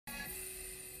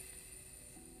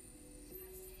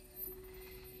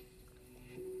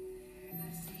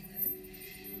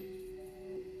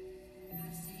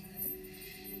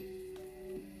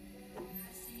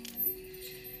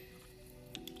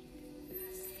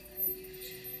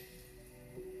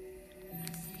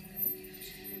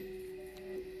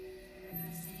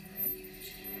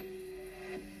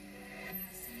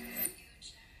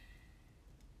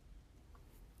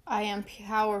I am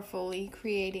powerfully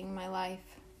creating my life.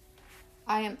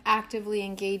 I am actively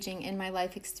engaging in my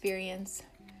life experience.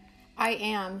 I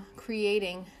am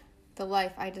creating the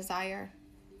life I desire.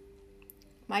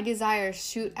 My desires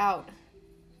shoot out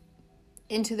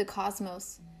into the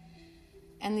cosmos,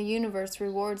 and the universe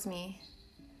rewards me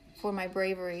for my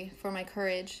bravery, for my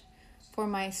courage, for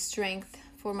my strength,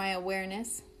 for my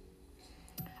awareness.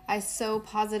 I sow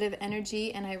positive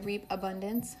energy and I reap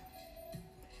abundance.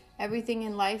 Everything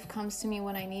in life comes to me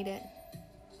when I need it.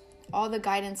 All the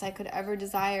guidance I could ever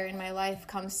desire in my life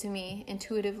comes to me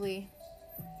intuitively.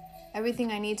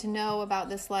 Everything I need to know about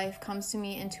this life comes to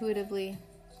me intuitively.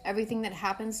 Everything that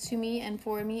happens to me and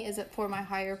for me is for my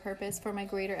higher purpose, for my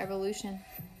greater evolution.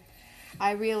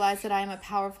 I realize that I am a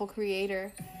powerful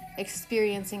creator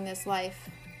experiencing this life.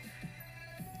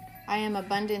 I am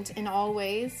abundant in all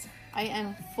ways. I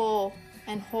am full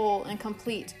and whole and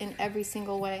complete in every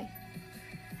single way.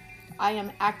 I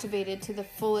am activated to the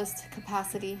fullest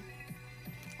capacity.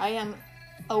 I am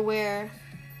aware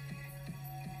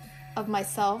of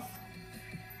myself,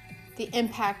 the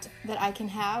impact that I can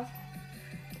have.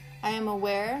 I am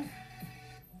aware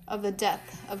of the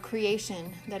depth of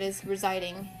creation that is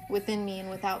residing within me and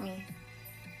without me,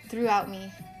 throughout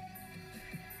me.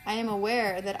 I am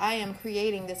aware that I am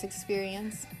creating this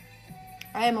experience.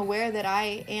 I am aware that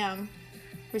I am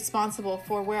responsible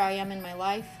for where I am in my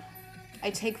life. I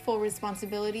take full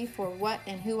responsibility for what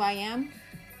and who I am.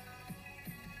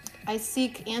 I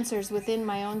seek answers within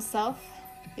my own self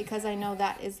because I know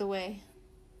that is the way.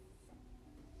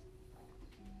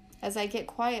 As I get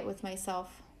quiet with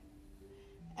myself,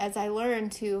 as I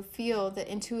learn to feel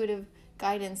the intuitive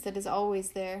guidance that is always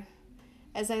there,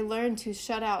 as I learn to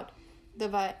shut out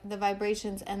the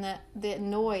vibrations and the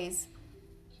noise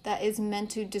that is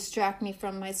meant to distract me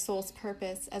from my soul's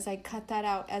purpose, as I cut that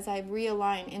out, as I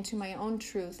realign into my own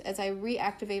truth, as I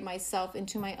reactivate myself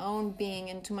into my own being,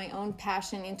 into my own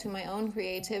passion, into my own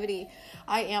creativity,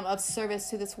 I am of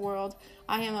service to this world.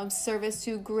 I am of service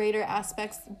to greater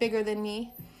aspects bigger than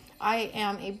me. I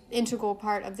am an integral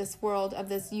part of this world, of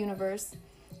this universe.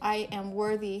 I am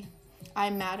worthy.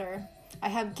 I matter. I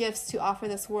have gifts to offer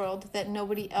this world that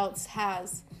nobody else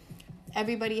has.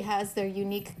 Everybody has their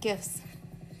unique gifts.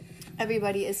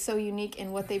 Everybody is so unique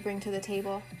in what they bring to the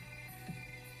table.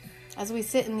 As we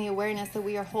sit in the awareness that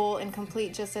we are whole and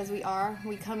complete just as we are,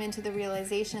 we come into the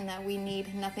realization that we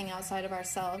need nothing outside of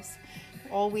ourselves.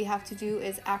 All we have to do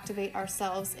is activate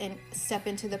ourselves and step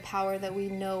into the power that we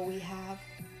know we have.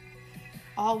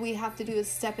 All we have to do is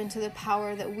step into the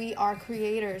power that we are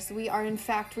creators. We are in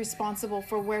fact responsible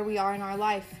for where we are in our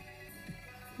life.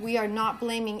 We are not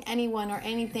blaming anyone or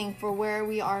anything for where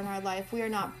we are in our life. We are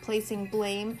not placing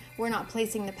blame. We're not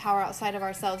placing the power outside of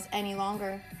ourselves any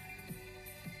longer.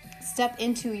 Step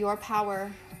into your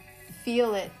power.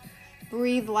 Feel it.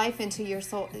 Breathe life into your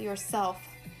soul, yourself.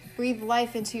 Breathe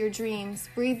life into your dreams.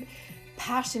 Breathe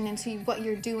passion into what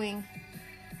you're doing.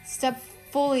 Step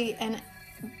fully and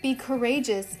be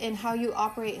courageous in how you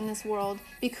operate in this world.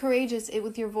 Be courageous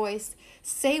with your voice.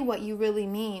 Say what you really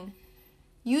mean.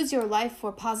 Use your life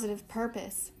for positive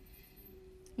purpose.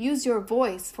 Use your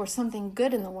voice for something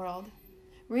good in the world.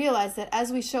 Realize that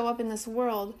as we show up in this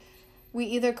world, we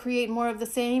either create more of the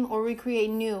same or we create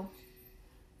new.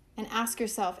 And ask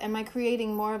yourself, am I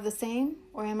creating more of the same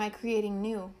or am I creating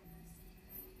new?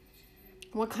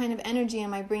 What kind of energy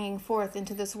am I bringing forth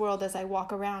into this world as I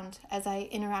walk around, as I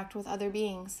interact with other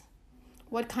beings?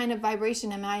 What kind of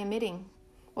vibration am I emitting?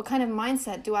 What kind of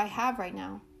mindset do I have right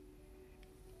now?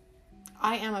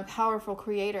 I am a powerful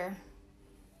creator,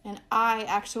 and I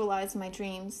actualize my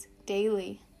dreams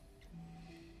daily.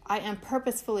 I am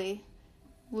purposefully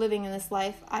living in this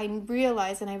life. I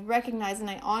realize and I recognize and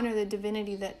I honor the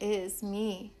divinity that is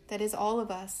me, that is all of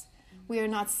us. We are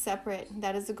not separate.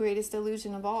 That is the greatest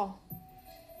illusion of all.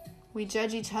 We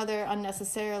judge each other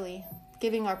unnecessarily,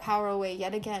 giving our power away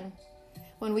yet again,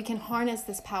 when we can harness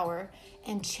this power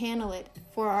and channel it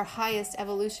for our highest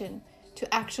evolution,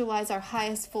 to actualize our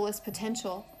highest, fullest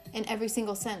potential in every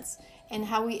single sense, in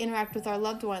how we interact with our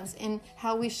loved ones, in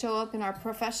how we show up in our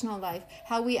professional life,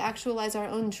 how we actualize our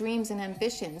own dreams and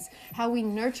ambitions, how we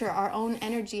nurture our own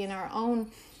energy and our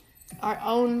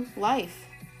own life.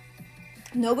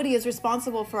 Nobody is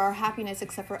responsible for our happiness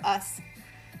except for us.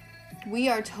 We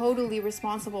are totally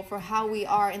responsible for how we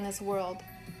are in this world.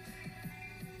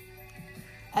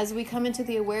 As we come into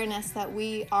the awareness that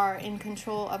we are in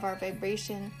control of our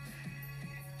vibration,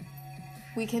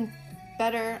 we can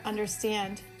better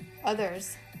understand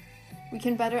others. We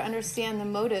can better understand the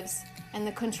motives and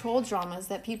the control dramas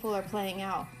that people are playing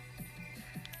out.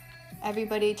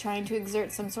 Everybody trying to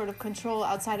exert some sort of control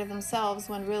outside of themselves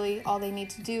when really all they need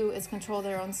to do is control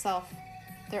their own self,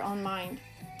 their own mind,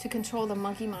 to control the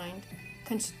monkey mind,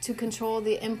 to control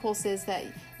the impulses that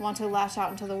want to lash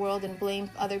out into the world and blame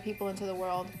other people into the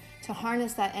world, to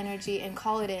harness that energy and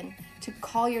call it in, to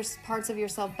call your parts of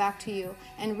yourself back to you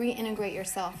and reintegrate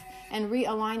yourself and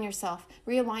realign yourself,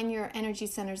 realign your energy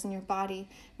centers in your body,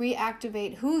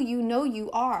 reactivate who you know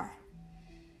you are.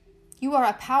 You are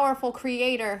a powerful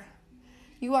creator.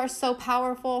 You are so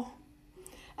powerful.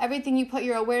 Everything you put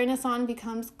your awareness on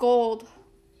becomes gold.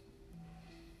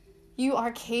 You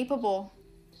are capable.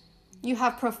 You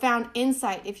have profound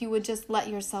insight if you would just let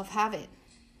yourself have it.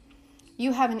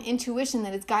 You have an intuition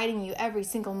that is guiding you every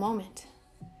single moment.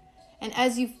 And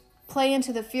as you play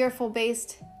into the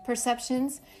fearful-based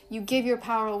perceptions, you give your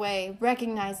power away.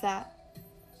 Recognize that.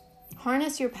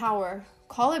 Harness your power.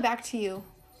 Call it back to you.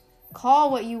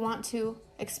 Call what you want to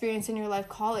experience in your life.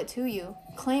 Call it to you.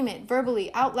 Claim it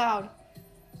verbally, out loud.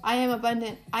 I am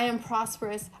abundant. I am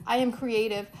prosperous. I am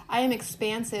creative. I am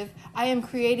expansive. I am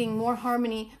creating more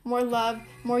harmony, more love,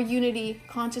 more unity,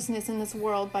 consciousness in this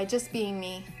world by just being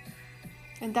me.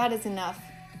 And that is enough,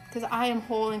 because I am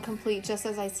whole and complete just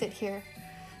as I sit here.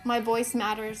 My voice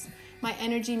matters. My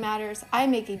energy matters. I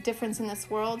make a difference in this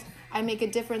world. I make a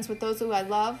difference with those who I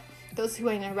love, those who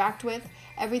I interact with.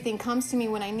 Everything comes to me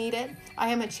when I need it. I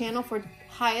am a channel for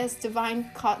highest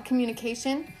divine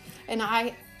communication, and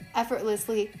I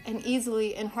effortlessly and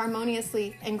easily and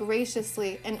harmoniously and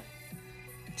graciously and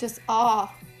just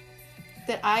awe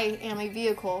that I am a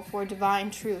vehicle for divine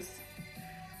truth.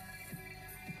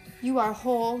 You are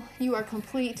whole. You are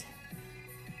complete.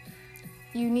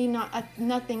 You need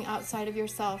nothing outside of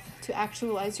yourself to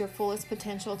actualize your fullest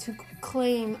potential, to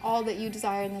claim all that you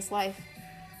desire in this life.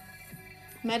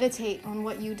 Meditate on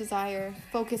what you desire.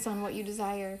 Focus on what you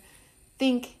desire.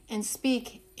 Think and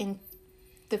speak in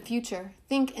the future.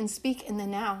 Think and speak in the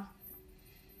now.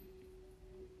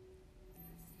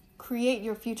 Create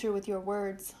your future with your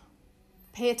words.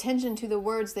 Pay attention to the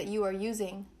words that you are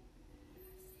using.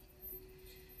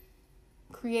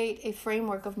 Create a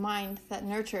framework of mind that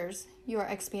nurtures your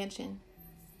expansion.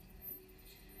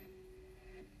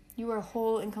 You are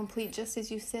whole and complete just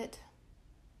as you sit.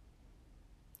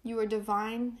 You are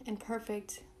divine and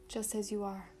perfect just as you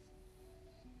are.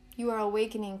 You are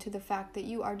awakening to the fact that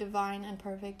you are divine and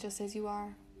perfect just as you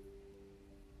are.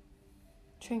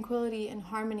 Tranquility and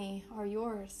harmony are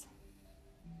yours.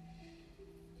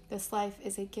 This life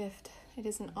is a gift. It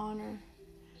is an honor.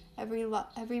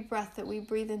 Every breath that we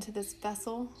breathe into this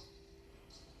vessel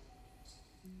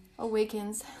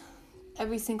awakens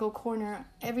every single corner,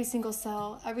 every single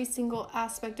cell, every single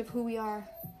aspect of who we are.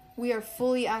 We are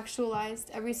fully actualized.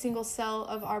 Every single cell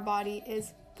of our body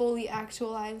is fully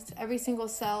actualized. Every single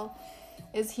cell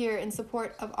is here in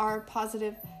support of our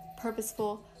positive,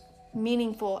 purposeful,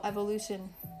 meaningful evolution.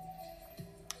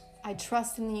 I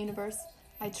trust in the universe.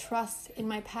 I trust in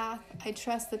my path. I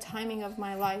trust the timing of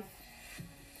my life.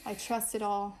 I trust it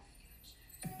all.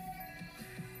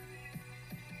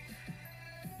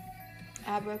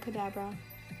 Abracadabra,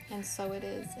 and so it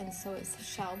is, and so it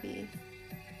shall be.